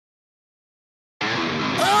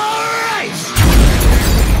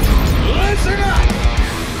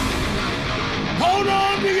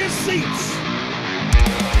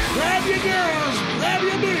girls, grab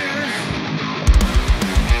your beers.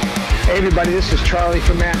 Hey everybody, this is Charlie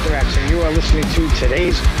from Anthrax, and you are listening to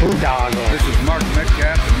today's Boondoggle. This is Mark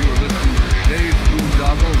Metcalf, and you are listening to today's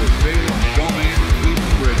Boondoggle with Bailey on Domain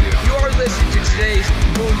Cleveland Radio. You are listening to today's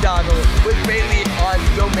Boondoggle with Bailey on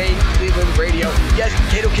Domain Cleveland Radio. Yes,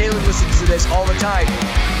 Kato Kalin listens to this all the time.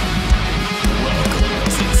 Welcome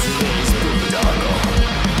to today's Boondoggle.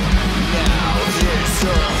 Now here's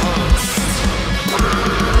your host.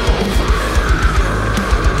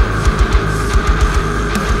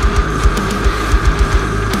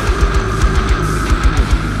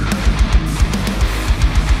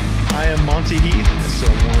 I am Monty Heath, so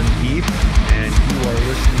one Heath, and you are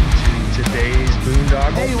listening to today's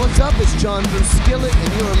Boondoggle. Hey, what's up? It's John from Skillet,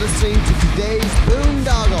 and you are listening to today's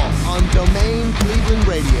Boondoggle on Domain Cleveland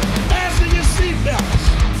Radio. Fasten your seatbelts.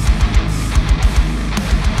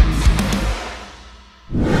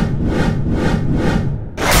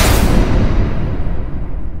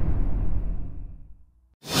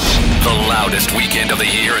 The loudest weekend of the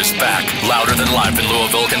year is back, louder than live in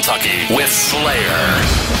Louisville, Kentucky, with Slayer,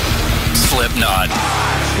 Slipknot,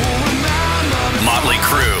 Motley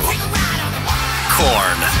Crue,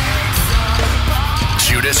 Korn,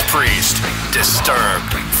 Judas Priest,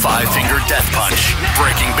 Disturbed, Five Finger Death Punch,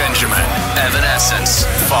 Breaking Benjamin, Evanescence,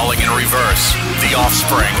 Falling in Reverse, The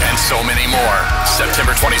Offspring, and so many more.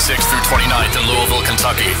 September 26th through 29th in Louisville,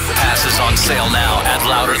 Kentucky. Passes on sale now at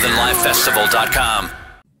louderthanlifefestival.com.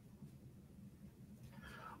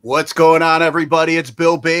 What's going on, everybody? It's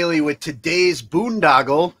Bill Bailey with today's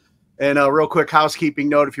Boondoggle. And a real quick housekeeping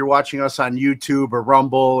note, if you're watching us on YouTube or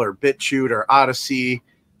Rumble or BitChute or Odyssey,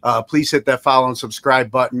 please hit that follow and subscribe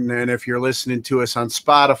button. And if you're listening to us on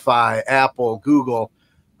Spotify, Apple, Google,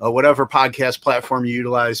 whatever podcast platform you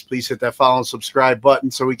utilize, please hit that follow and subscribe button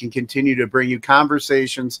so we can continue to bring you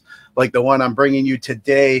conversations like the one I'm bringing you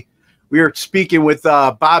today. We are speaking with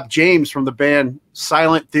Bob James from the band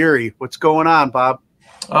Silent Theory. What's going on, Bob?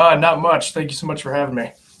 Not much. Thank you so much for having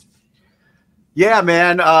me. Yeah,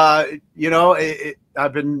 man. I've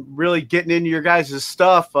been really getting into your guys'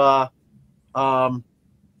 stuff, and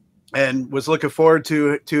was looking forward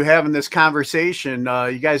to having this conversation.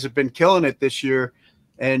 You guys have been killing it this year,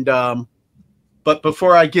 and but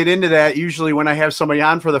before I get into that, usually when I have somebody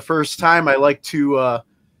on for the first time, I like to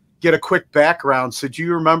get a quick background. So, do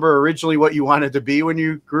you remember originally what you wanted to be when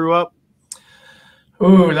you grew up?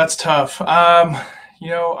 Ooh, that's tough.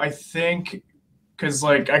 I think because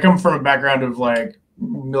I come from a background of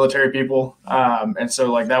military people, and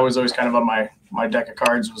so that was always kind of on my deck of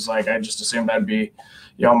cards. Was I just assumed I'd be,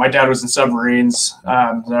 my dad was in submarines,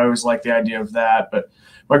 and I always liked the idea of that. But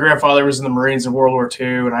my grandfather was in the Marines in World War II,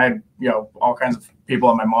 and I had all kinds of people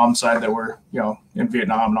on my mom's side that were in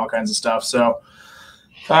Vietnam and all kinds of stuff. So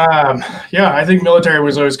I think military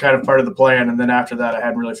was always kind of part of the plan, and then after that, I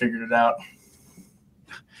hadn't really figured it out.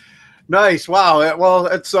 Nice. Wow. Well,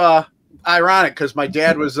 it's ironic because my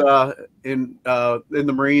dad was in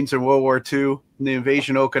the Marines in World War II in the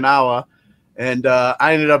invasion of Okinawa, and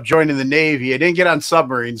I ended up joining the Navy. I didn't get on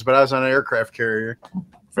submarines, but I was on an aircraft carrier.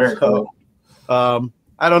 Very cool. I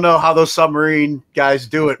don't know how those submarine guys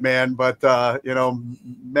do it, man, but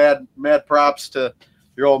mad props to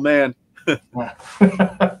your old man. And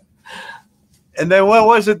then what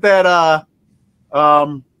was it that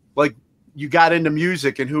you got into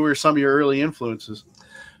music, and who were some of your early influences?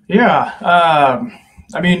 Yeah.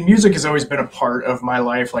 Music has always been a part of my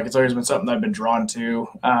life. It's always been something that I've been drawn to.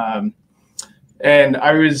 And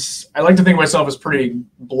I like to think of myself as pretty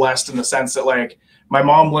blessed in the sense that my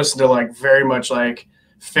mom listened to very much 50s,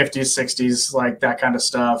 60s, that kind of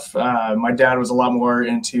stuff. My dad was a lot more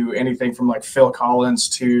into anything from Phil Collins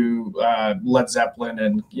to Led Zeppelin,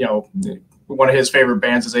 and, one of his favorite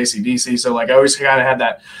bands is AC/DC. So I always kind of had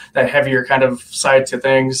that heavier kind of side to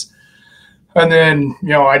things. And then,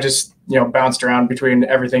 I just, bounced around between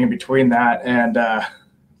everything in between that. And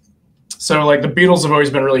so the Beatles have always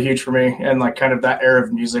been really huge for me. And kind of that era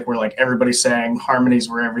of music where everybody sang, harmonies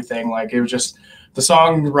were everything. It was just, the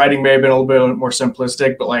song writing may have been a little bit more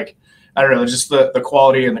simplistic, but I don't know, just the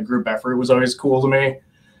quality and the group effort was always cool to me.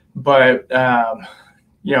 But,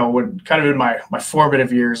 when kind of in my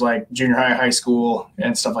formative years, junior high school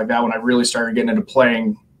and stuff like that, when I really started getting into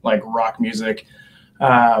playing rock music,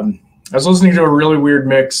 I was listening to a really weird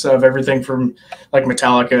mix of everything from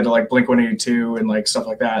Metallica to Blink-182 and stuff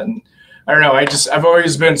like that. And I don't know, I've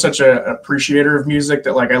always been such an appreciator of music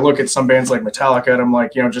that I look at some bands like Metallica and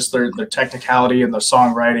I'm just their technicality and the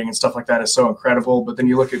songwriting and stuff like that is so incredible. But then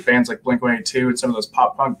you look at bands like Blink-182 and some of those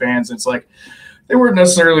pop punk bands, and it's they weren't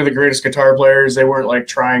necessarily the greatest guitar players. They weren't like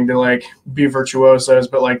trying to like be virtuosos,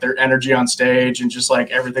 but like their energy on stage and just like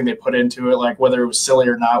everything they put into it, like whether it was silly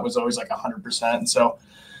or not, was always like 100%. And so,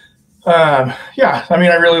 yeah, I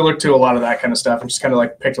mean, I really looked to a lot of that kind of stuff and just kind of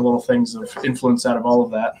like picked a little things of influence out of all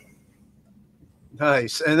of that.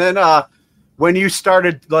 Nice. And then when you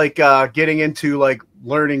started like getting into like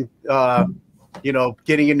learning, you know,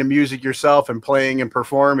 getting into music yourself and playing and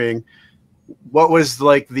performing, what was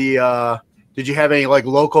like the did you have any like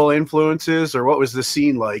local influences, or what was the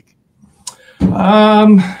scene like?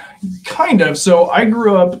 Kind of. So I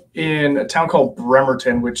grew up in a town called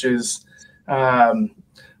Bremerton, which is a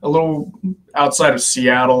little outside of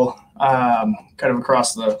Seattle, kind of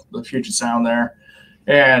across the Puget Sound there.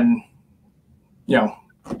 And, you know,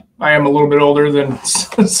 I am a little bit older than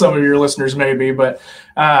some of your listeners may be, but,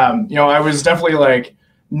 you know, I was definitely like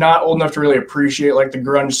not old enough to really appreciate like the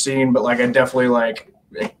grunge scene, but like I definitely like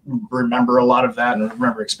remember a lot of that and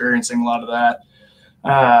remember experiencing a lot of that.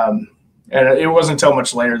 And it wasn't until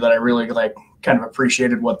much later that I really like kind of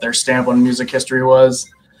appreciated what their stamp on music history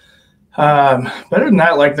was. But other than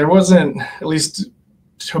that, like there wasn't, at least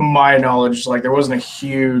to my knowledge, like there wasn't a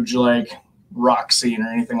huge like rock scene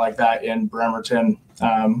or anything like that in Bremerton.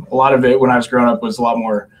 A lot of it when I was growing up was a lot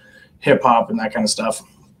more hip hop and that kind of stuff.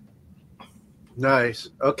 Nice.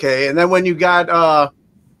 Okay. And then when you got,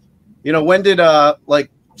 you know, when did like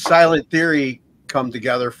Silent Theory come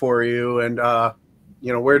together for you? And,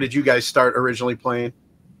 you know, where did you guys start originally playing?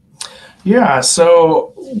 Yeah.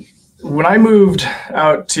 So when I moved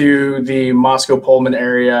out to the Moscow-Pullman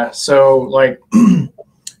area, so like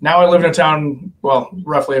now I live in a town, well,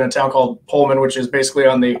 roughly in a town called Pullman, which is basically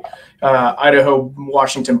on the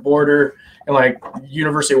Idaho-Washington border. And like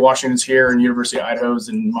University of Washington's here and University of Idaho's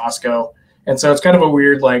in Moscow. And so it's kind of a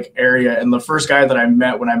weird like area. And the first guy that I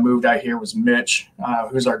met when I moved out here was Mitch,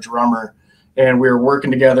 who's our drummer. And we were working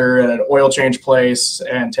together at an oil change place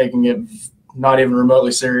and taking it not even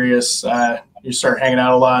remotely serious. You start hanging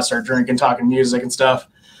out a lot, start drinking, talking music and stuff.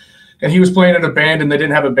 And he was playing in a band and they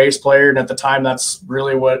didn't have a bass player. And at the time, that's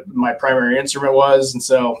really what my primary instrument was. And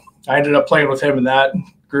so I ended up playing with him in that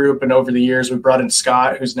group. And over the years, we brought in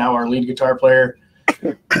Scott, who's now our lead guitar player.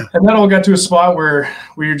 And that all got to a spot where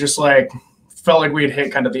we were just like, felt like we had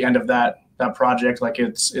hit kind of the end of that project, like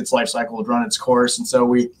its life cycle had run its course. And so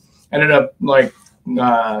we ended up like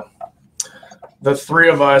the three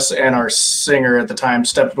of us and our singer at the time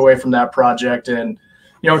stepped away from that project. And,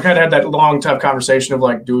 you know, we kind of had that long, tough conversation of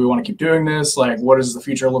like, do we want to keep doing this? Like, what does the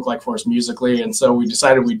future look like for us musically? And so we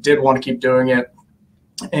decided we did want to keep doing it.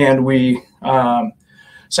 And we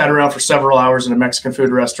sat around for several hours in a Mexican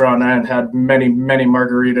food restaurant and had many, many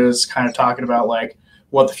margaritas, kind of talking about like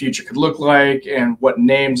what the future could look like and what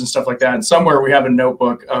names and stuff like that. And somewhere we have a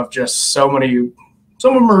notebook of just so many.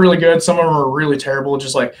 Some of them are really good. Some of them are really terrible.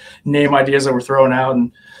 Just like name ideas that were thrown out,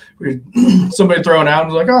 and somebody throwing out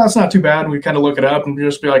and was like, "Oh, that's not too bad." And we kind of look it up and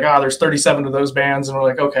just be like, "Ah, there's 37 of those bands," and we're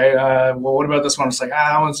like, "Okay, well, what about this one?" It's like,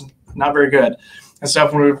 that one's not very good and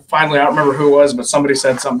stuff. When we finally, I don't remember who it was, but somebody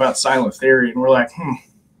said something about Silent Theory, and we're like,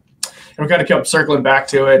 And we kind of kept circling back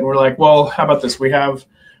to it, and we're like, "Well, how about this? We have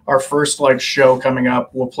our first like show coming up.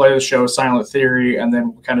 We'll play the show Silent Theory, and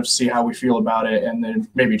then we'll kind of see how we feel about it, and then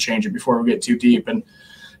maybe change it before we get too deep." And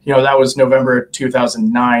you know, that was November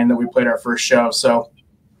 2009 that we played our first show. So,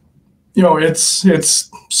 you know, it's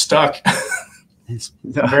stuck. It's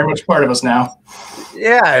very much part of us now.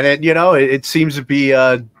 Yeah, and it seems to be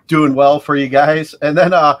doing well for you guys. And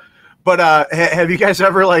then, but have you guys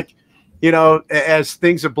ever like, you know, as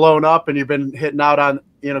things have blown up and you've been hitting out on,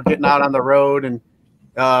 you know, getting out on the road and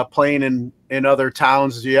playing in other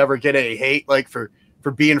towns, do you ever get any hate like for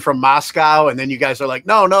being from Moscow? And then you guys are like,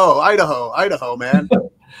 no, Idaho, man.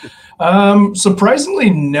 Surprisingly,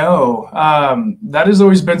 no. That has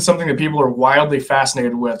always been something that people are wildly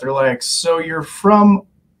fascinated with. They're like, so you're from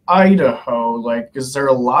Idaho? Like, is there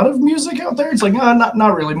a lot of music out there? It's like, no,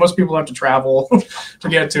 not really. Most people have to travel to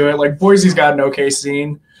get to it. Like Boise's got an okay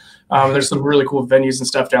scene. There's some really cool venues and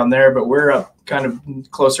stuff down there, but we're up kind of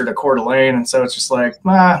closer to Coeur d'Alene. And so it's just like,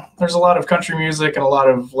 there's a lot of country music and a lot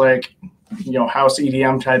of like, you know, house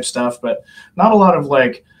EDM type stuff, but not a lot of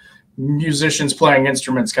like musicians playing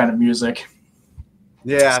instruments kind of music.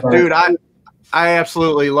 Yeah, so, dude, I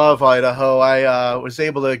absolutely love Idaho. I was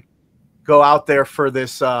able to go out there for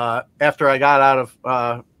this after I got out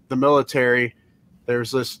of the military.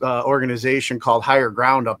 There's this organization called Higher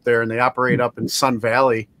Ground up there, and they operate up in Sun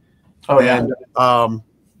Valley. Oh, and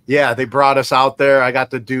yeah, they brought us out there. I got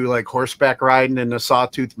to do like horseback riding in the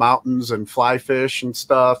Sawtooth Mountains and fly fish and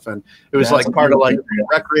stuff, and it was like part of like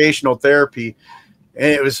recreational therapy. And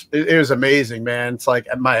it was amazing, man. It's like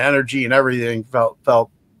my energy and everything felt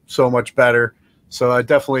so much better. So I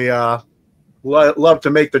definitely love to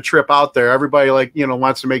make the trip out there. Everybody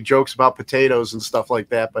wants to make jokes about potatoes and stuff like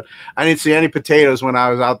that, but I didn't see any potatoes when I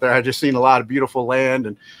was out there. I just seen a lot of beautiful land,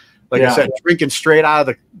 and I said, drinking straight out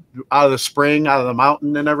of the spring, out of the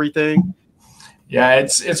mountain and everything. Yeah,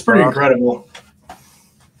 it's pretty incredible.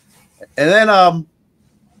 And then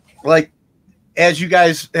as you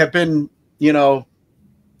guys have been,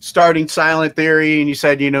 starting Silent Theory, and you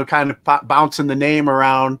said, kind of bouncing the name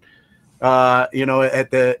around, at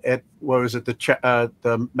what was it,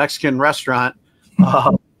 the Mexican restaurant.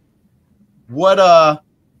 What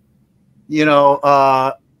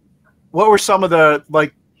were some of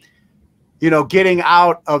the, getting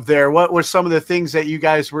out of there? What were some of the things that you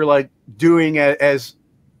guys were doing as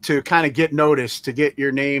to kind of get noticed, to get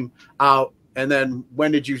your name out? And then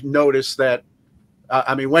when did you notice that?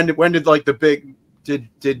 When did the big,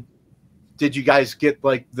 did you guys get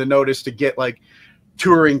the notice to get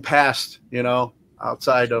touring past,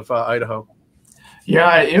 outside of Idaho?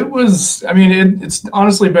 Yeah, it was, it's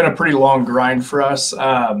honestly been a pretty long grind for us.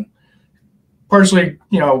 Partially,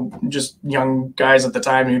 just young guys at the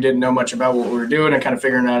time who didn't know much about what we were doing and kind of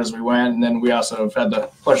figuring it out as we went. And then we also have had the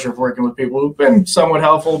pleasure of working with people who've been somewhat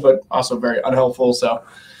helpful, but also very unhelpful. So,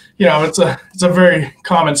 it's a very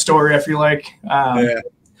common story, I feel like.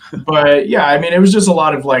 But yeah, it was just a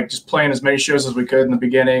lot of just playing as many shows as we could in the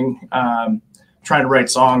beginning, trying to write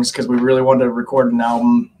songs because we really wanted to record an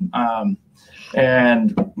album.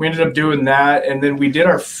 And we ended up doing that. And then we did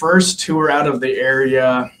our first tour out of the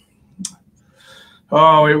area.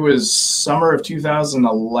 Oh, it was summer of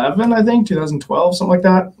 2011, I think, 2012, something like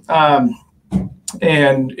that.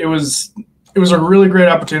 And it was a really great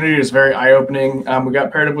opportunity. It was very eye-opening. We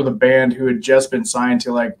got paired up with a band who had just been signed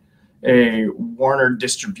to a Warner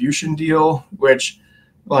distribution deal, which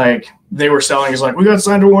they were selling is we got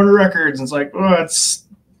signed to Warner Records. And it's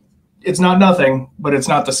it's not nothing, but it's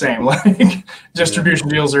not the same. Distribution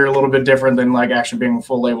deals are a little bit different than actually being a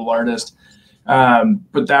full label artist.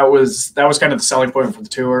 But that was kind of the selling point for the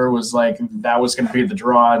tour, was that was going to be the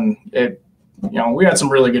draw. And it, we had some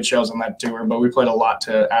really good shows on that tour, but we played a lot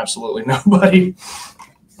to absolutely nobody.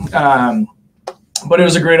 But it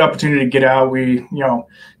was a great opportunity to get out. We,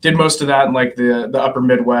 did most of that in the upper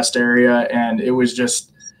Midwest area. And it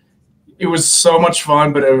was so much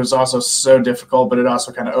fun, but it was also so difficult, but it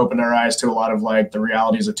also kind of opened our eyes to a lot of the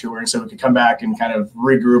realities of touring. So we could come back and kind of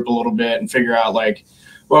regroup a little bit and figure out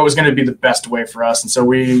what was going to be the best way for us. And so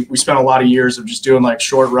we spent a lot of years of just doing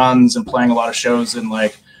short runs and playing a lot of shows in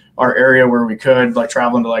our area where we could,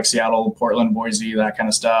 traveling to Seattle, Portland, Boise, that kind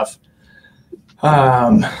of stuff.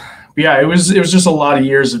 But yeah, it was just a lot of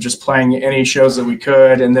years of just playing any shows that we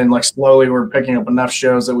could. And then slowly we're picking up enough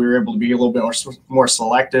shows that we were able to be a little bit more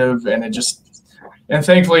selective. And and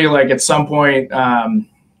thankfully, at some point,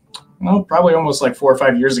 probably almost 4 or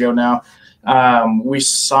 5 years ago now, we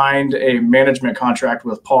signed a management contract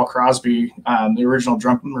with Paul Crosby, the original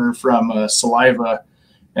drummer from Saliva.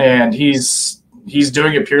 And he's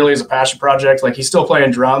doing it purely as a passion project. He's still playing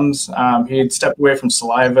drums. He had stepped away from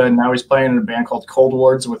Saliva, and now he's playing in a band called Cold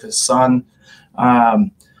Wards with his son.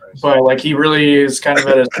 But he really is kind of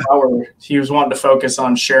at his power. He was wanting to focus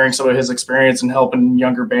on sharing some of his experience and helping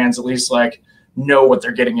younger bands at least know what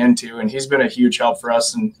they're getting into. And he's been a huge help for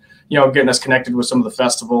us, and getting us connected with some of the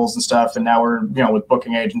festivals and stuff. And now we're with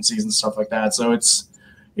booking agencies and stuff like that. So it's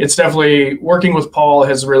definitely, working with Paul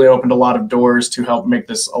has really opened a lot of doors to help make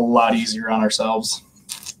this a lot easier on ourselves.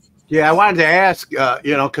 Yeah, I wanted to ask,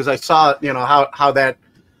 because I saw, I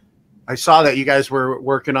saw that you guys were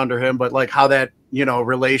working under him, but how that,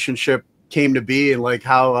 relationship came to be, and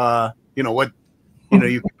how, what,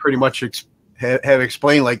 you could pretty much have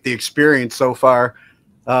explained the experience so far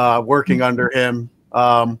working under him.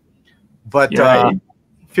 But I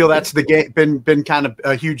feel that's been kind of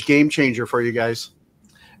a huge game changer for you guys.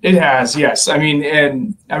 It has, yes.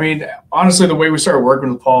 Honestly, the way we started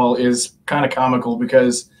working with Paul is kind of comical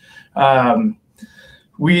because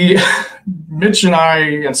Mitch and I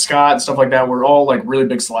and Scott and stuff like that, were all really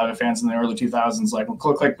big Saliva fans in the early 2000s. When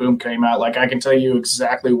Click Click Boom came out, I can tell you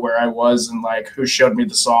exactly where I was and who showed me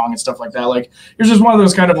the song and stuff like that. It was just one of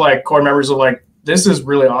those kind of core memories of this is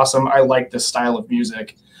really awesome. I like this style of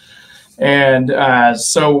music. And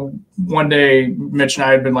so one day, Mitch and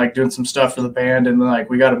I had been doing some stuff for the band, and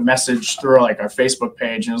we got a message through our Facebook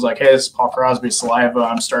page, and it was hey, this is Paul Crosby, Saliva.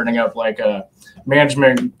 I'm starting up a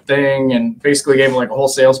management thing, and basically gave him a whole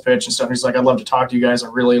sales pitch and stuff. And he's I'd love to talk to you guys. I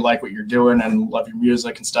really like what you're doing and love your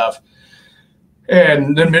music and stuff.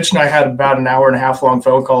 And then Mitch and I had about an hour and a half long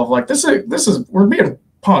phone call of this is we're being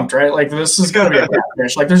punked, right? Like, this has got to be a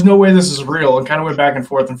catfish. Like, there's no way this is real. And kind of went back and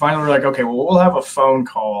forth. And finally, we're like, okay, well, we'll have a phone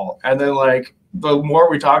call. And then, like, the more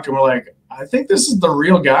we talked to him, we're like, I think this is the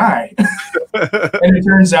real guy. And it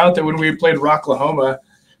turns out that when we played Rocklahoma,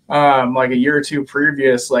 like a year or two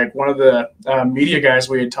previous, like one of the media guys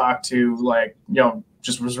we had talked to, like,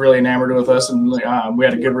 just was really enamored with us, and we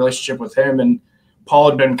had a good relationship with him. And Paul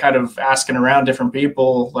had been kind of asking around different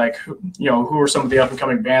people, like, who were some of the up and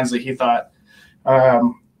coming bands that he thought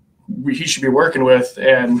he should be working with.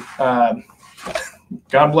 And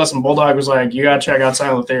God bless him, Bulldog was like, you got to check out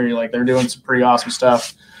Silent Theory. Like, they're doing some pretty awesome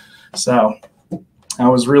stuff. So that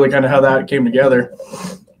was really kind of how that came together.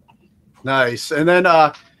 Nice. And then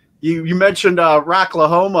you mentioned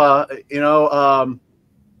Rocklahoma,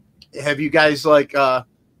 have you guys like,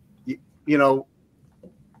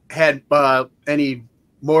 had any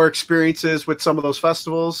more experiences with some of those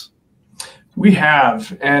festivals? We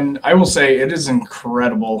have, and I will say it is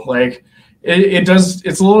incredible. Like,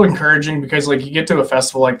 it's a little encouraging because, like, you get to a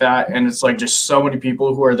festival like that and it's like just so many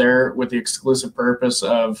people who are there with the exclusive purpose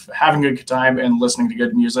of having a good time and listening to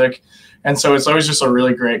good music. And so it's always just a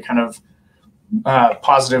really great kind of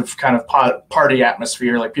positive kind of party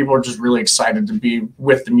atmosphere. Like, people are just really excited to be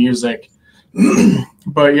with the music.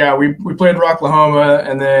 But yeah, we played Rocklahoma,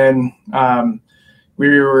 and then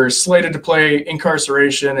we were slated to play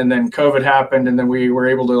Inkcarceration, and then COVID happened, and then we were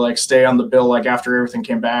able to like stay on the bill like after everything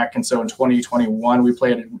came back. And so in 2021 we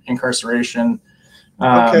played Inkcarceration.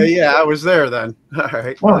 Okay, yeah, I was there then. All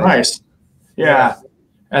right. Oh, nice. Yeah.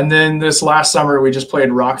 And then this last summer we just played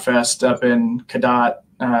Rockfest up in Cadott,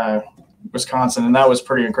 Wisconsin, and that was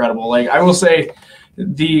pretty incredible. Like, I will say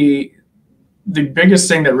the biggest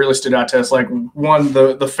thing that really stood out to us, like, one,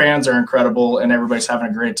 the fans are incredible and everybody's having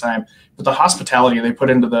a great time, but the hospitality they put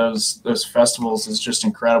into those festivals is just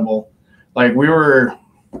incredible. Like, we were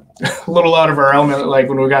a little out of our element, like,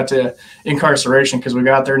 when we got to Inkcarceration, because we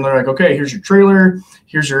got there and they're like, okay, here's your trailer,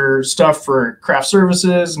 here's your stuff for craft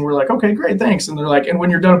services, and we're like, okay, great, thanks. And they're like, and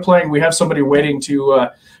when you're done playing, we have somebody waiting to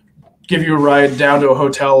give you a ride down to a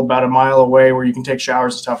hotel about a mile away where you can take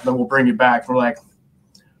showers and stuff, and then we'll bring you back. And we're like,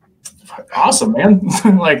 awesome, man.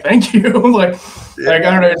 Like, thank you. like, I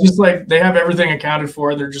don't know. It's just like they have everything accounted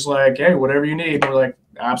for. They're just like, hey, whatever you need. And we're like,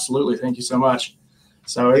 absolutely. Thank you so much.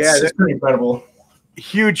 So it's pretty incredible.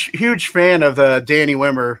 Huge fan of the Danny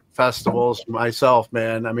Wimmer festivals myself,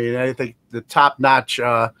 man. I mean, I think the top notch,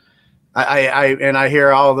 I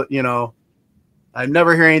hear all the, I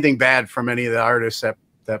never hear anything bad from any of the artists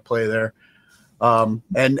that play there.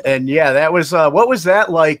 And yeah, that was, what was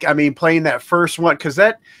that like? I mean, playing that first one, cause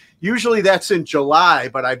usually that's in July,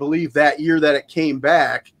 but I believe that year that it came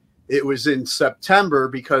back, it was in September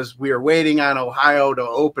because we were waiting on Ohio to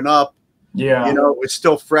open up. Yeah. It was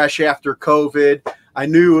still fresh after COVID. I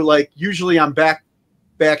knew, like, usually I'm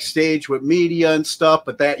backstage with media and stuff,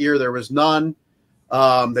 but that year there was none.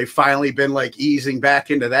 They've finally been like easing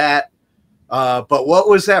back into that. But what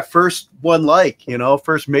was that first one like,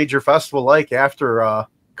 first major festival like after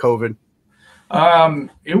COVID?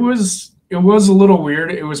 It was a little weird.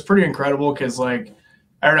 It was pretty incredible because, like,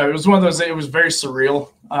 I don't know, it was one of those, it was very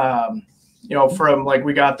surreal. From like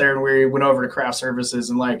we got there and we went over to craft services,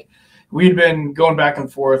 and like we had been going back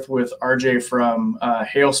and forth with RJ from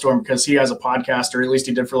Hailstorm because he has a podcast, or at least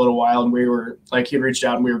he did for a little while, and we were like, he had reached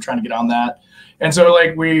out and we were trying to get on that. And so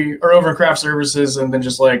like we are over in craft services, and then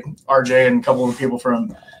just like RJ and a couple of people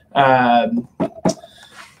from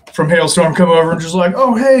Hailstorm come over and just like,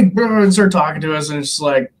 oh, hey, and start talking to us. And it's just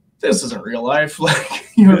like, this isn't real life.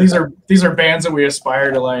 Like, these are bands that we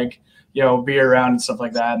aspire to, like, be around and stuff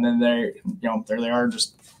like that. And then they, there they are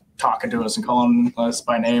just talking to us and calling us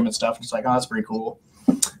by name and stuff. And it's like, oh, that's pretty cool.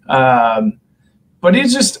 But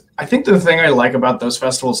it's just, I think the thing I like about those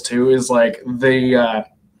festivals too is like the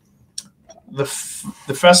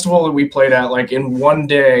festival that we played at, like in one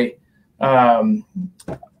day, A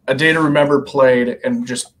Day to Remember played and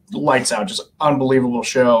just lights out, just unbelievable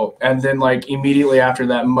show. And then like immediately after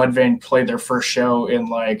that, Mudvayne played their first show in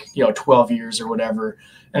like 12 years or whatever.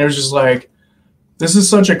 And it was just like, this is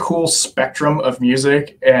such a cool spectrum of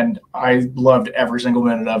music, and I loved every single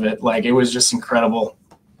minute of it. Like, it was just incredible.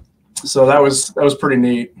 So that was pretty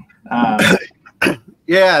neat.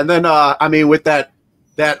 Yeah, and then I mean, with that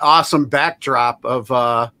awesome backdrop of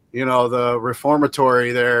the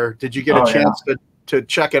reformatory there, did you get a chance to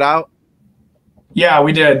check it out? Yeah,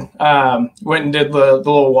 we did. Went and did the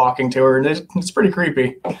little walking tour, and it's pretty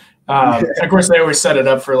creepy. And of course, they always set it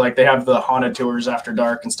up for, like, they have the haunted tours after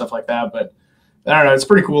dark and stuff like that. But I don't know, it's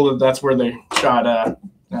pretty cool that's where they shot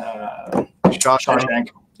Shawshank.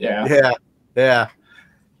 Yeah.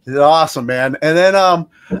 It's awesome, man. And then,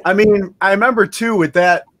 I mean, I remember too with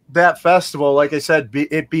that festival, like I said,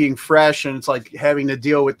 it being fresh, and it's like having to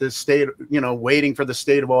deal with the state, waiting for the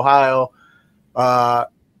state of Ohio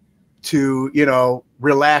to,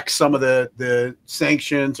 relax some of the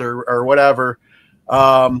sanctions or whatever.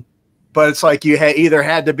 But it's like you either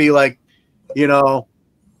had to be like,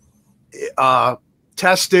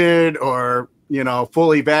 tested or,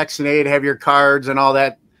 fully vaccinated, have your cards and all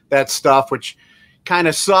that stuff, which kind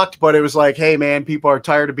of sucked, but it was like, hey man, people are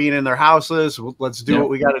tired of being in their houses. Let's do what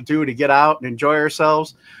we got to do to get out and enjoy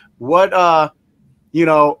ourselves. What,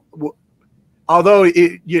 although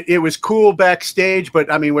it was cool backstage,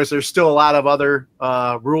 but I mean, was there still a lot of other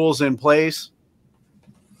rules in place?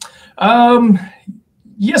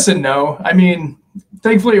 Yes and no. I mean,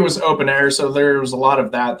 thankfully it was open air, so there was a lot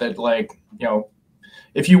of that like,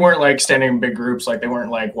 if you weren't like standing in big groups, like they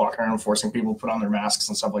weren't like walking around forcing people to put on their masks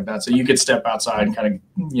and stuff like that. So you could step outside and kind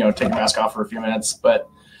of, take a mask off for a few minutes. But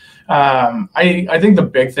I think the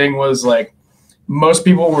big thing was like most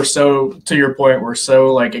people were to your point, were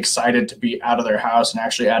so like excited to be out of their house and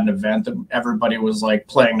actually at an event that everybody was like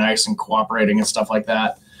playing nice and cooperating and stuff like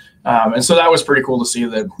that. And so that was pretty cool to see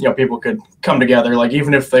that, people could come together, like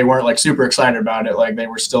even if they weren't like super excited about it, like they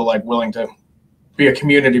were still like willing to be a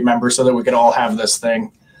community member so that we could all have this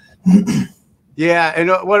thing. Yeah. And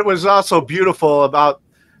what was also beautiful about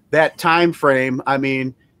that time frame, I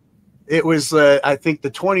mean, it was, I think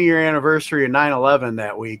the 20-year anniversary of 9/11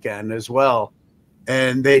 that weekend as well.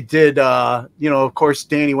 And they did, of course,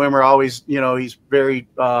 Danny Wimmer always, he's very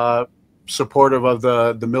supportive of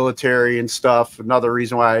the military and stuff. Another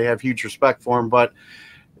reason why I have huge respect for him. But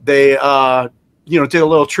they, did a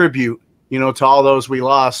little tribute, to all those we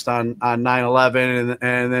lost on 9/11.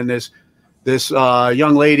 And then this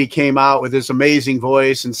young lady came out with this amazing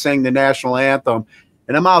voice and sang the national anthem.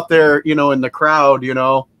 And I'm out there, in the crowd,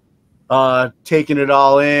 taking it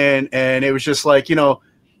all in. And it was just like,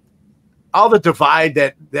 all the divide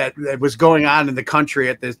that was going on in the country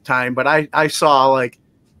at this time. But I saw like,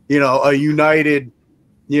 a United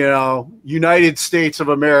States of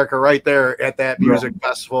America right there at that music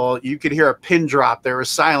festival. You could hear a pin drop. There was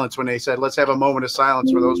silence when they said, let's have a moment of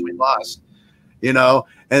silence for those we lost, and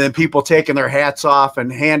then people taking their hats off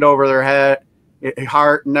and hand over their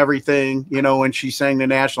heart and everything, when she sang the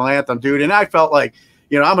national anthem, dude. And I felt like,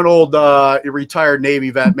 I'm an old retired Navy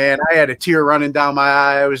vet, man. I had a tear running down my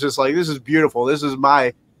eye. I was just like, this is beautiful. This is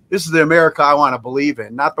the America I want to believe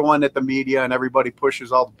in, not the one that the media and everybody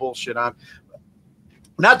pushes all the bullshit on.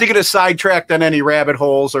 Not to get us sidetracked on any rabbit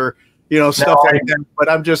holes or, stuff like that, but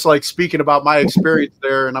I'm just like speaking about my experience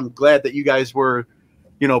there. And I'm glad that you guys were,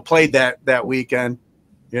 played that weekend,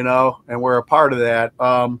 and we're a part of that.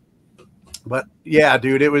 But yeah,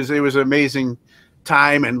 dude, it was an amazing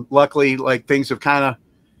time. And luckily, like things have kind of,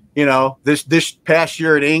 this past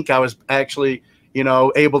year at Ink, I was actually,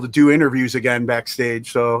 able to do interviews again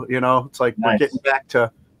backstage. So, it's like we're getting back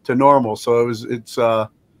to normal. So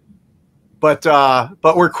but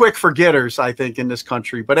we're quick forgetters, I think, in this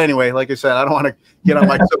country. But anyway, like I said, I don't want to get on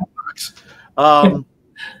my soapbox.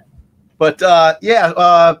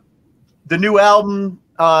 The new album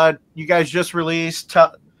you guys just released,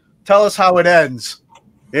 tell us how it ends.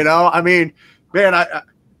 I mean, man,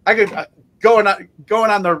 I could going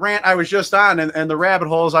on the rant I was just on and the rabbit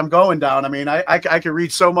holes I'm going down. I mean, I could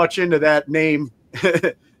read so much into that name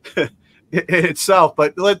itself,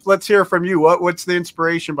 but let's hear from you. What's the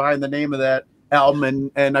inspiration behind the name of that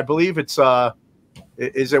album? And I believe it's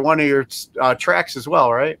is it one of your tracks as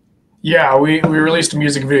well, right? Yeah, we released a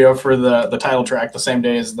music video for the title track the same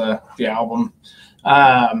day as the album.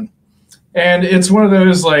 And it's one of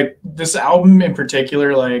those, like, this album in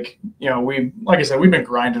particular, like, like I said, we've been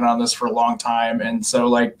grinding on this for a long time. And so,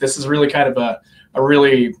 like, this is really kind of a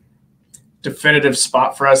really definitive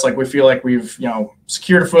spot for us. Like, we feel like we've,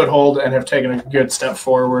 secured a foothold and have taken a good step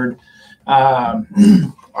forward.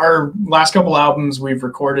 Our last couple albums we've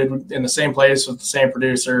recorded in the same place with the same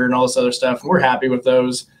producer and all this other stuff. And we're happy with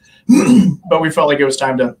those. But we felt like it was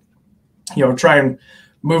time to, try and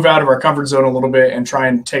move out of our comfort zone a little bit and try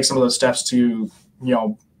and take some of those steps to,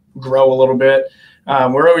 grow a little bit.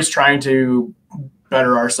 We're always trying to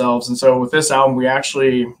better ourselves. And so with this album, we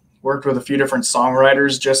actually worked with a few different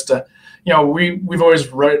songwriters just to, we've always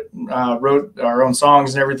wrote our own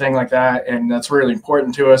songs and everything like that. And that's really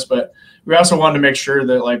important to us. But we also wanted to make sure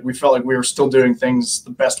that, like, we felt like we were still doing things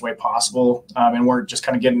the best way possible, and weren't just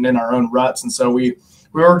kind of getting in our own ruts. And so we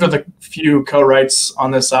worked with a few co-writes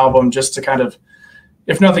on this album just to kind of,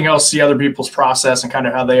 if nothing else, see other people's process and kind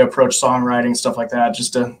of how they approach songwriting, stuff like that,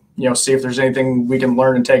 just to, see if there's anything we can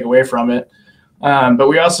learn and take away from it. But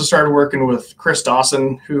we also started working with Chris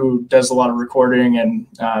Dawson, who does a lot of recording and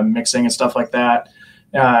mixing and stuff like that.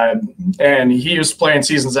 And he was playing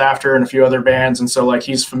Seasons After and a few other bands. And so like,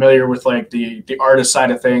 he's familiar with like the artist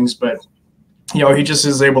side of things, but he just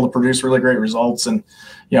is able to produce really great results. And,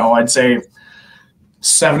 I'd say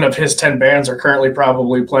 7 of his 10 bands are currently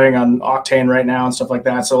probably playing on Octane right now and stuff like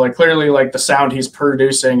that. So like, clearly like the sound he's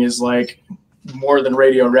producing is like more than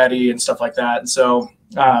radio ready and stuff like that. And so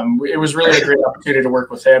it was really a great opportunity to work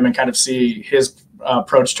with him and kind of see his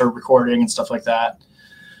approach to recording and stuff like that.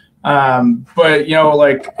 But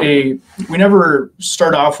we never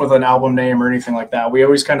start off with an album name or anything like that. We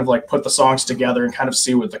always kind of like put the songs together and kind of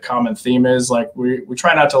see what the common theme is. Like we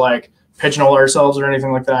try not to like pigeonhole ourselves or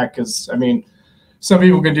anything like that. Cause I mean, some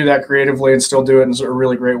people can do that creatively and still do it in a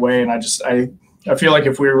really great way. And I feel like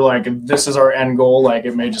if we were like, this is our end goal, like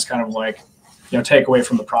it may just kind of like, take away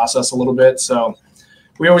from the process a little bit. So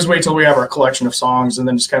we always wait till we have our collection of songs and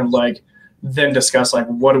then just kind of like, then discuss like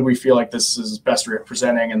what do we feel like this is best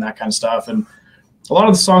representing and that kind of stuff. And a lot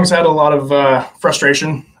of the songs had a lot of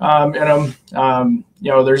frustration in them.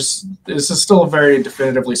 This is still a very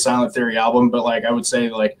definitively Silent Theory album, but like I would say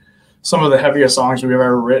like some of the heaviest songs we've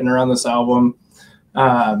ever written are on this album.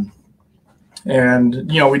 And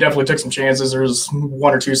we definitely took some chances. There's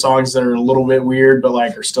 1 or 2 songs that are a little bit weird, but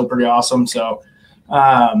like are still pretty awesome. So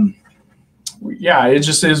it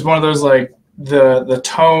just is one of those like, the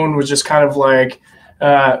tone was just kind of like,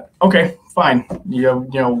 okay, fine.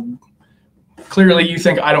 Clearly you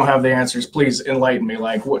think I don't have the answers. Please enlighten me.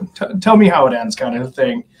 Like, tell me how it ends, kind of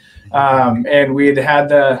thing. And we had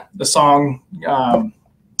the song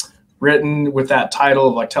written with that title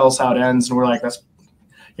of like, tell us how it ends. And we're like, that's,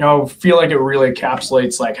 feel like it really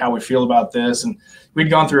encapsulates like how we feel about this. And we'd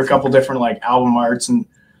gone through a couple different like album arts, and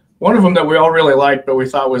one of them that we all really liked, but we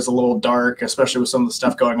thought was a little dark, especially with some of the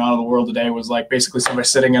stuff going on in the world today, was like basically somebody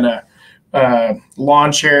sitting in a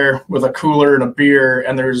lawn chair with a cooler and a beer,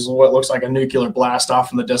 and there's what looks like a nuclear blast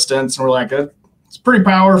off in the distance. And we're like, it's pretty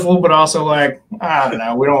powerful, but also like, I don't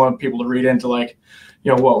know, we don't want people to read into like,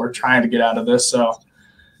 what we're trying to get out of this. So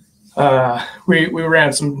we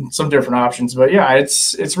ran some different options, but yeah,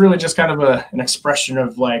 it's really just kind of an expression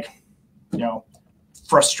of like,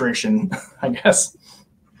 frustration, I guess.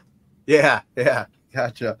 Yeah.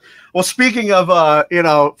 Gotcha. Well, speaking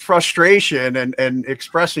of, frustration and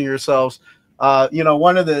expressing yourselves,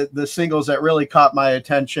 one of the singles that really caught my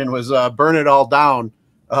attention was Burn It All Down.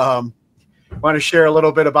 Want to share a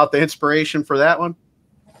little bit about the inspiration for that one?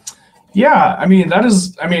 Yeah,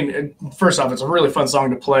 first off, it's a really fun song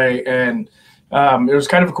to play. And it was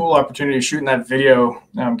kind of a cool opportunity shooting that video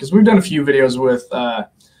because we've done a few videos with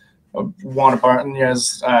Juan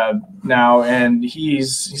Bartonez now, and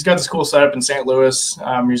he's got this cool setup in St. Louis.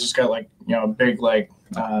 He's just got like a big like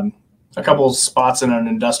a couple spots in an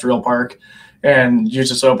industrial park, and you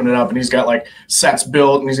just open it up and he's got like sets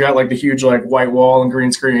built, and he's got like the huge like white wall and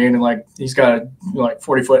green screen, and like he's got a like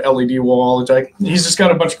 40-foot LED wall. It's like he's just got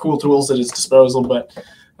a bunch of cool tools at his disposal. But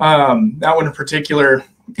that one in particular,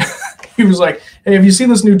 he was like, hey, have you seen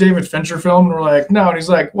this new David Fincher film? And we're like, no. And he's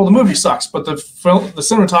like, well, the movie sucks, but the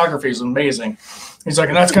cinematography is amazing. He's like,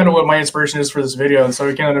 and that's kind of what my inspiration is for this video. And so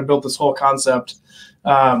we kind of built this whole concept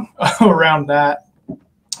around that.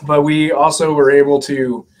 But we also were able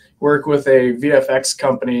to work with a VFX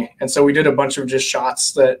company. And so we did a bunch of just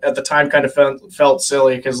shots that at the time kind of felt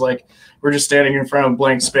silly because like we're just standing in front of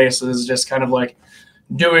blank spaces, just kind of like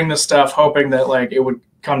doing the stuff, hoping that like it would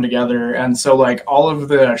come together. And so like all of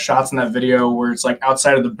the shots in that video where it's like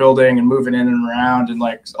outside of the building and moving in and around, and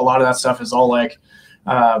like a lot of that stuff is all like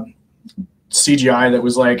CGI that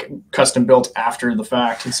was like custom built after the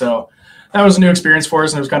fact. And so that was a new experience for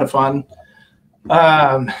us, and it was kind of fun.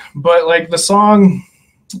 But like the song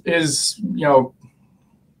is,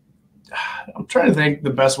 I'm trying to think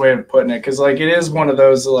the best way of putting it, because like it is one of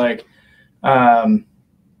those like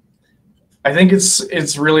I think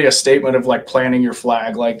it's really a statement of like planting your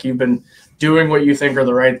flag. Like you've been doing what you think are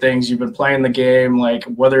the right things. You've been playing the game, like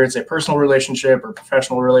whether it's a personal relationship or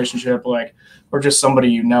professional relationship, like, or just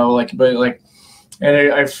somebody, like, but like,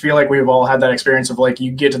 and I feel like we've all had that experience of like,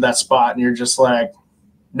 you get to that spot and you're just like,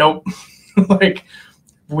 nope, like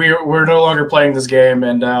we're no longer playing this game.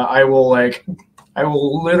 And I will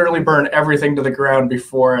literally burn everything to the ground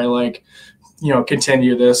before I like,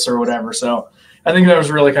 continue this or whatever. So I think that was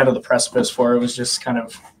really kind of the precipice for it. Was just kind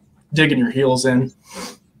of digging your heels in.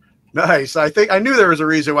 Nice. I think I knew there was a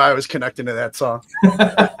reason why I was connecting to that song.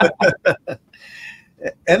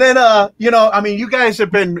 And then, you guys have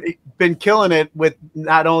been killing it with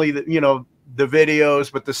not only the the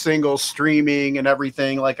videos, but the singles streaming and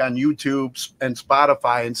everything, like on YouTube and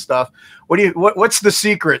Spotify and stuff. What's the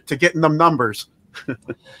secret to getting them numbers? You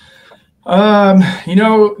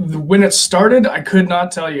know, when it started, I could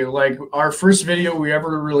not tell you. Like, our first video we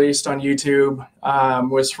ever released on YouTube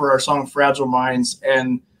was for our song Fragile Minds,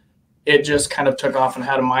 and it just kind of took off and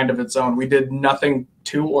had a mind of its own. We did nothing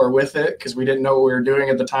to or with it because we didn't know what we were doing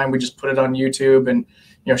at the time. We just put it on YouTube and,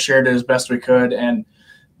 you know, shared it as best we could. And,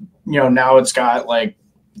 you know, now it's got like,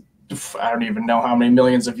 I don't even know how many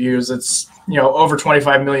millions of views. It's, you know, over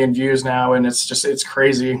 25 million views now, and it's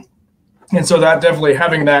crazy. And so that definitely,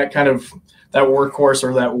 having that kind of, that workhorse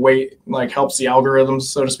or that weight, like, helps the algorithms,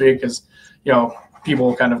 so to speak, because, you know,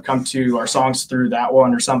 people kind of come to our songs through that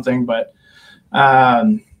one or something. But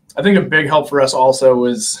I think a big help for us also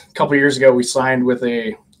was a couple of years ago, we signed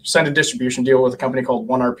a distribution deal with a company called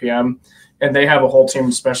 1RPM, and they have a whole team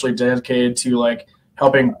especially dedicated to like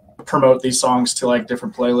helping promote these songs to like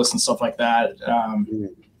different playlists and stuff like that.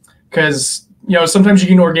 Because, you know, sometimes you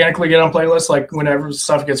can organically get on playlists, like whenever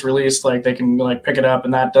stuff gets released, like they can like pick it up,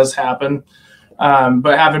 and that does happen.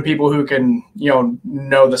 But having people who can, you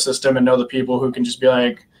know the system and know the people who can just be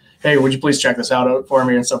like, hey, would you please check this out for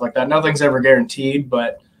me and stuff like that. Nothing's ever guaranteed,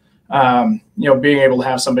 but you know, being able to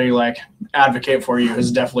have somebody like advocate for you has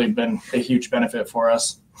definitely been a huge benefit for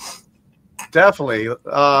us. Definitely.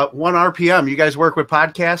 1RPM, you guys work with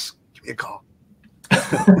podcasts? Give me a call.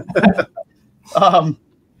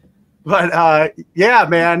 Yeah,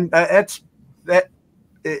 man,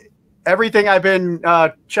 everything I've been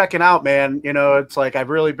checking out, man, you know, it's like I've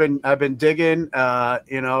been digging,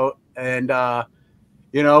 you know, and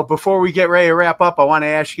you know, before we get ready to wrap up, I want to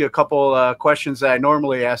ask you a couple questions that I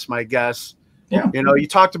normally ask my guests. Yeah. You know, you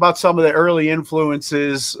talked about some of the early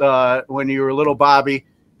influences when you were little Bobby,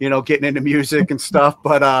 you know, getting into music and stuff.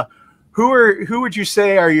 But who would you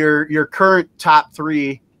say are your current top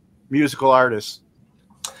 3 musical artists?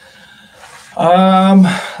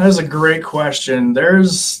 That is a great question.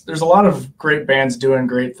 There's a lot of great bands doing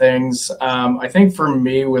great things. I think for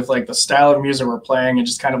me, with like the style of music we're playing and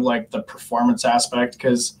just kind of like the performance aspect,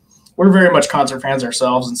 because we're very much concert fans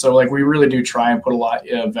ourselves, and so like we really do try and put a lot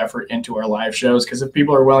of effort into our live shows, because if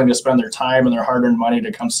people are willing to spend their time and their hard-earned money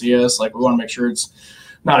to come see us, like we want to make sure it's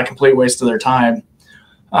not a complete waste of their time.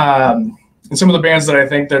 And some of the bands that I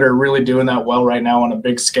think that are really doing that well right now on a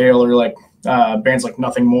big scale are like bands like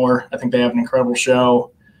Nothing More. I think they have an incredible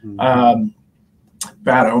show.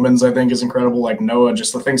 Bad Omens, I think, is incredible. Like Noah,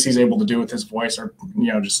 just the things he's able to do with his voice are,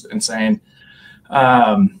 you know, just insane.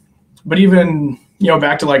 But even, you know,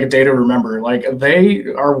 back to like A Day to Remember, like they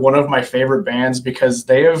are one of my favorite bands because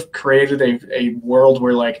they have created a world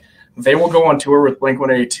where like they will go on tour with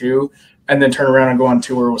Blink-182 and then turn around and go on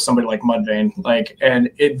tour with somebody like Mudvayne, like, and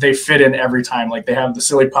they fit in every time. Like they have the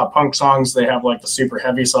silly pop punk songs, they have like the super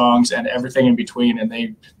heavy songs and everything in between, and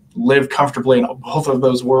they live comfortably in both of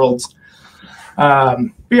those worlds. But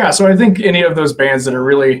yeah, so I think any of those bands that are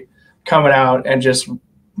really coming out and just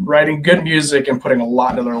writing good music and putting a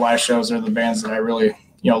lot into their live shows are the bands that I really,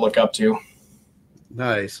 you know, look up to.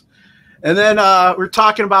 Nice. And then we're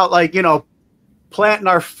talking about, like, you know, planting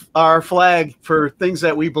our flag for things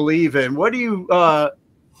that we believe in. What do you,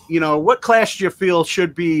 you know, what class do you feel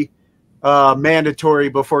should be mandatory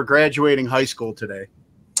before graduating high school today?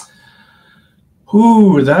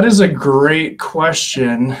 Ooh, that is a great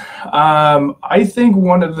question. I think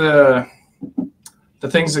one of the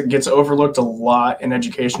things that gets overlooked a lot in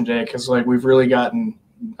education today, because like we've really gotten,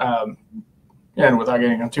 and without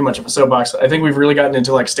getting on too much of a soapbox, I think we've really gotten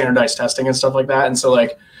into like standardized testing and stuff like that. And so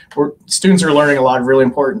like students are learning a lot of really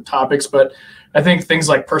important topics, but I think things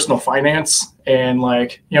like personal finance and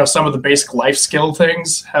like, you know, some of the basic life skill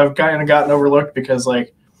things have kind of gotten overlooked because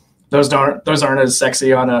like those aren't as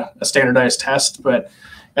sexy on a standardized test. But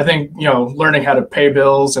I think, you know, learning how to pay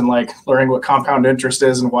bills and like learning what compound interest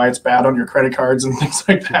is and why it's bad on your credit cards and things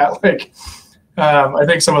like that. Like, I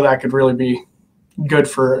think some of that could really be good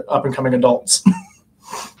for up and coming adults.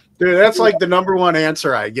 Dude, that's like the number one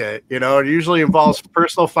answer I get. You know, it usually involves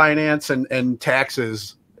personal finance and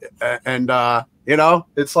taxes. And, you know,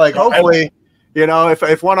 it's like, hopefully, you know, if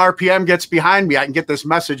 1RPM gets behind me, I can get this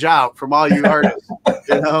message out from all you artists,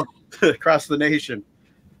 you know, across the nation.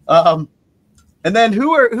 And then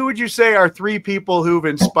who would you say are 3 people who've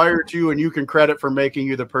inspired you and you can credit for making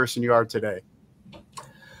you the person you are today?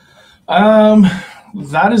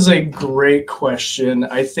 That is a great question.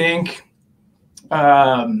 I think,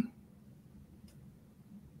 and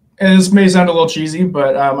this may sound a little cheesy,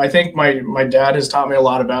 but I think my dad has taught me a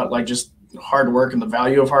lot about like just hard work and the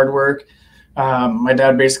value of hard work. My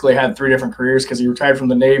dad basically had 3 different careers because he retired from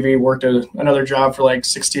the Navy, worked another job for like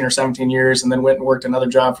 16 or 17 years, and then went and worked another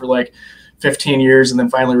job for like 15 years, and then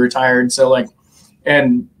finally retired. So like,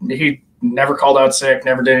 and he never called out sick,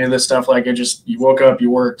 never did any of this stuff. Like it just, you woke up,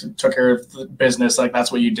 you worked, took care of the business. Like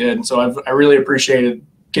that's what you did. And so I really appreciated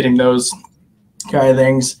getting those kind of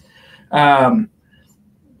things.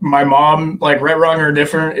 My mom, like right, wrong, or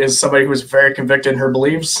different, is somebody who's very convicted in her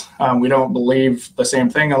beliefs. We don't believe the same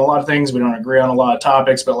thing on a lot of things. We don't agree on a lot of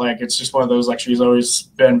topics, but like, it's just one of those, like she's always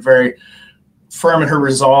been very firm in her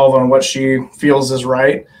resolve on what she feels is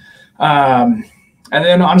right. And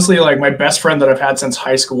then honestly, like my best friend that I've had since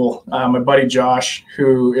high school, my buddy Josh,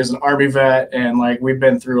 who is an Army vet, and like we've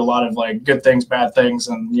been through a lot of like good things, bad things,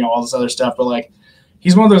 and you know, all this other stuff. But like,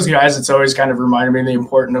 he's one of those guys that's always kind of reminded me of the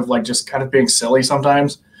importance of like just kind of being silly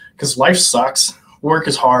sometimes, because life sucks, work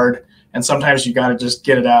is hard, and sometimes you got to just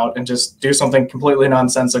get it out and just do something completely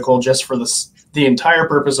nonsensical just for the entire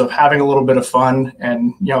purpose of having a little bit of fun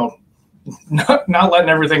and, you know, not letting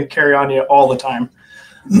everything carry on you all the time.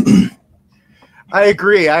 I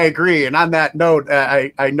agree. And on that note,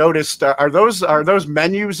 I noticed, are those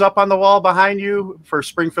menus up on the wall behind you for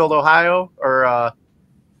Springfield, Ohio, or?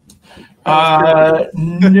 No.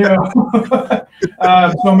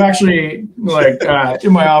 So I'm actually like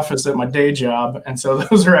in my office at my day job, and so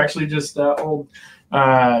those are actually just old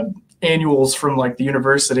annuals from like the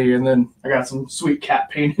university, and then I got some sweet cat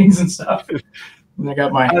paintings and stuff. And I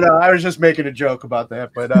got my. I know. I was just making a joke about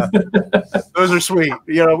that, but those are sweet.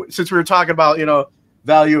 You know, since we were talking about, you know,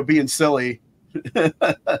 value of being silly.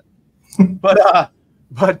 but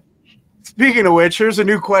speaking of which, here's a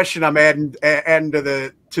new question I'm adding to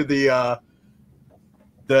the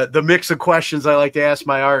mix of questions I like to ask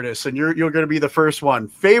my artists, and you're going to be the first one.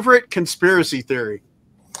 Favorite conspiracy theory?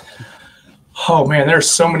 Oh man,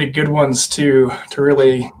 there's so many good ones to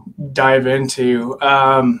really dive into.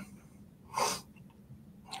 And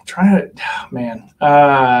I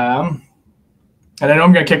know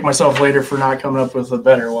I'm going to kick myself later for not coming up with a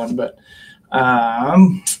better one, but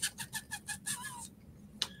I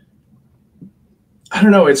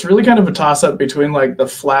don't know. It's really kind of a toss-up between like the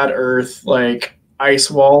flat Earth, like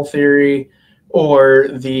ice wall theory, or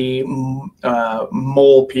the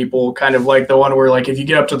mole people, kind of like the one where like if you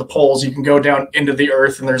get up to the poles, you can go down into the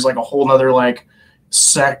Earth, and there's like a whole nother like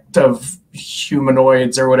sect of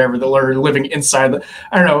humanoids or whatever that are living inside the.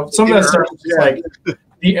 I don't know. Some of that stuff is like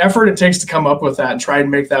the effort it takes to come up with that and try and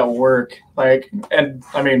make that work. Like, and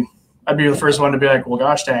I mean, I'd be the first one to be like, well,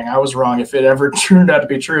 gosh dang, I was wrong if it ever turned out to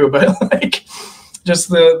be true. But like, just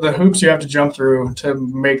the hoops you have to jump through to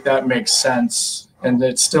make that make sense, and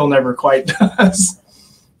it still never quite does.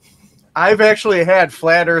 I've actually had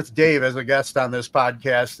Flat Earth Dave as a guest on this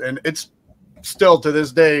podcast, and it's still to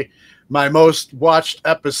this day my most watched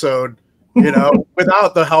episode, you know,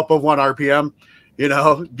 without the help of 1RPM, you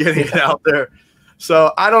know, getting it out there.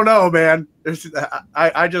 So I don't know, man.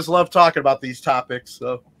 I just love talking about these topics.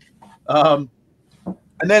 So,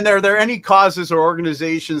 and then are there any causes or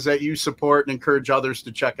organizations that you support and encourage others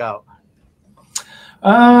to check out?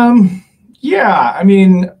 Yeah, I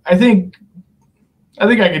mean, I think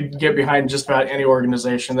I could get behind just about any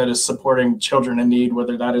organization that is supporting children in need,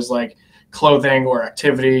 whether that is like clothing or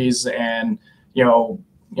activities. And, again,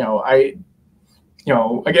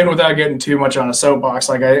 without getting too much on a soapbox,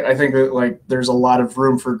 like I think that like there's a lot of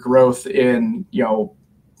room for growth in,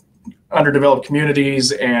 underdeveloped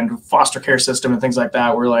communities and foster care system and things like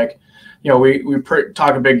that. Where like, we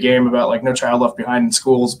talk a big game about like no child left behind in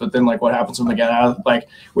schools, but then like what happens when they get out, like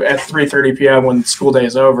at 3:30 p.m. when school day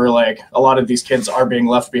is over, like a lot of these kids are being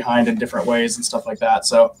left behind in different ways and stuff like that.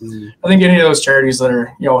 So I think any of those charities that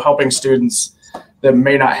are, helping students that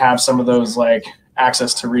may not have some of those like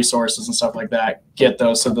access to resources and stuff like that, get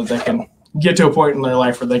those so that they can get to a point in their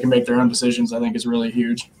life where they can make their own decisions, I think is really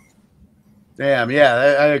huge. Damn. Yeah,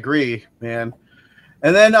 I agree, man.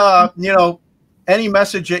 And then, any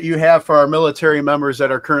message that you have for our military members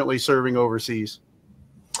that are currently serving overseas?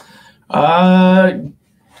 As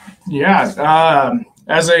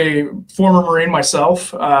a former Marine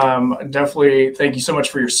myself, definitely thank you so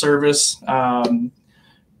much for your service.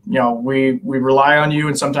 We rely on you,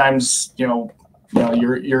 and sometimes,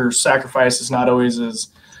 your sacrifice is not always as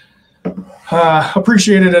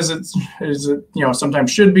appreciated as it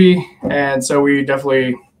sometimes should be. And so we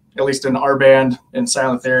definitely, at least in our band in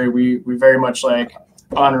Silent Theory, we very much like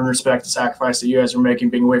honor and respect the sacrifice that you guys are making,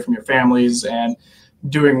 being away from your families and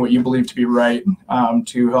doing what you believe to be right,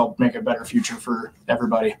 to help make a better future for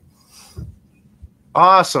everybody.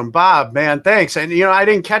 Awesome, Bob, man. Thanks. And, I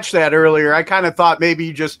didn't catch that earlier. I kind of thought maybe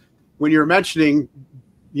you just, when you were mentioning,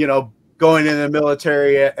 going in the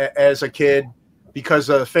military as a kid because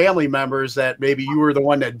of family members that maybe you were the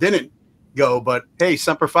one that didn't go. But hey,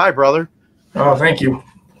 Semper Fi, brother. Oh, thank you.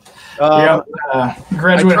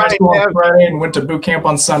 Graduated high school on Friday and went to boot camp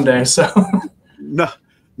on Sunday. So no,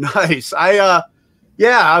 nice. I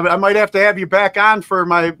might have to have you back on for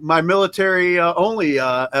my military only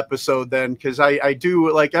episode then, because I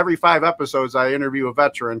do, like, every 5 episodes I interview a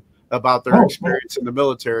veteran about their experience in the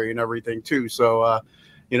military and everything too. So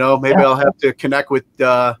maybe I'll have to connect with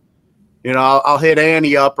I'll hit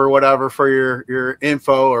Annie up or whatever for your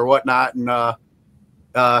info or whatnot, and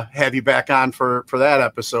have you back on for that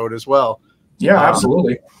episode as well. Yeah,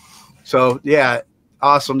 absolutely. So yeah,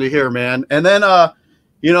 awesome to hear, man. And then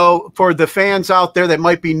for the fans out there that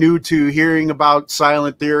might be new to hearing about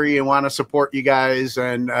Silent Theory and want to support you guys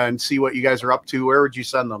and see what you guys are up to, where would you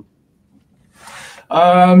send them?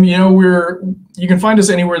 You can find us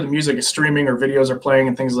anywhere the music is streaming or videos are playing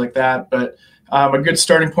and things like that. But a good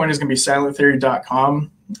starting point is going to be silenttheory.com.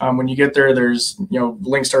 When you get there, there's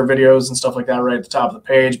links to our videos and stuff like that right at the top of the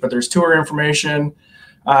page. But there's tour information.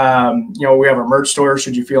 We have a merch store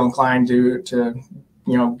should you feel inclined to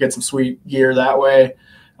get some sweet gear that way.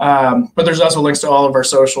 But there's also links to all of our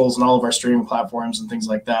socials and all of our streaming platforms and things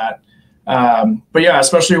like that. But yeah,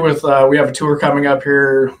 especially with we have a tour coming up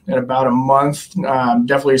here in about a month.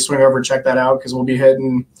 Definitely swing over and check that out, because we'll be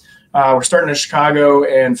hitting. We're starting in Chicago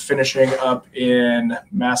and finishing up in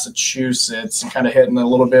Massachusetts, and kind of hitting a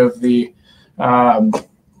little bit of the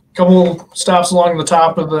couple stops along the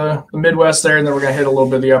top of the Midwest there, and then we're going to hit a little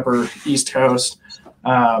bit of the upper East Coast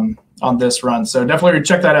on this run. So definitely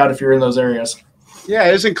check that out if you're in those areas. Yeah,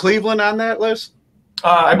 isn't Cleveland on that list?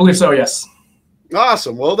 I believe so, yes.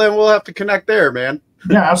 Awesome. Well, then we'll have to connect there, man.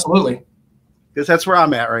 Yeah, absolutely. Because that's where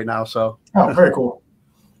I'm at right now. So. Oh, very cool.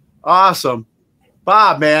 Awesome.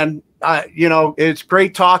 Bob, man, it's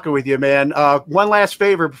great talking with you, man. One last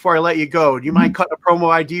favor before I let you go. Do you mind cutting a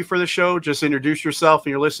promo ID for the show? Just introduce yourself,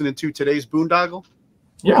 and you're listening to today's Boondoggle.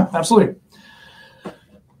 Yeah, absolutely.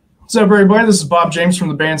 What's up, everybody? This is Bob James from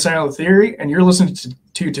the band Silent Theory, and you're listening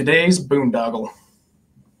to today's Boondoggle.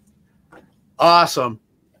 Awesome.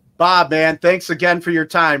 Bob, man, thanks again for your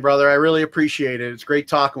time, brother. I really appreciate it. It's great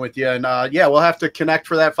talking with you. And we'll have to connect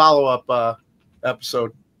for that follow-up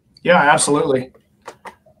episode. Yeah, absolutely.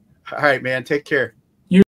 All right, man. Take care.